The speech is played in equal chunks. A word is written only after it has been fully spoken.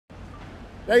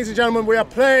Ladies and gentlemen, we are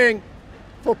playing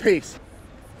for peace.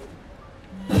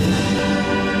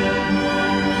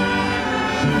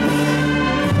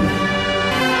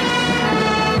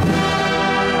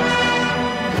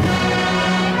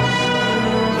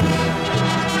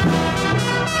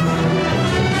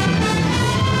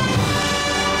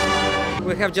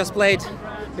 We have just played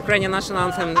Ukrainian national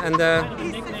anthem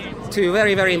and two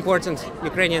very, very important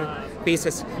Ukrainian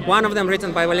pieces. One of them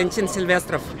written by Valentin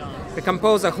Silvestrov, the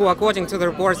composer who, according to the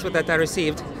reports that I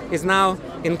received, is now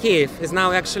in Kiev, is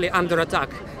now actually under attack.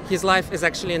 His life is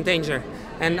actually in danger.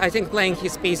 And I think playing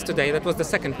his piece today, that was the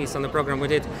second piece on the program we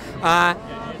did,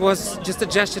 was just a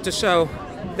gesture to show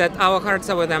that our hearts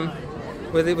are with them,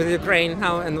 with Ukraine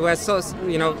now, and we're so,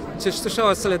 to show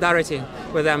our solidarity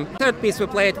with them. The third piece we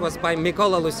played was by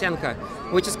Mykola Lusenko,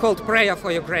 which is called Prayer for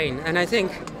Ukraine. And I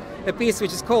think a piece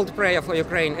which is called Prayer for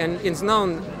Ukraine, and it's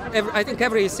known, I think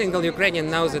every single Ukrainian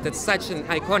knows it. It's such an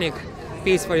iconic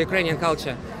piece for Ukrainian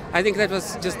culture. I think that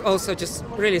was just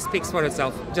really speaks for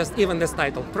itself, just even this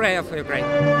title, Prayer for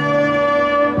Ukraine.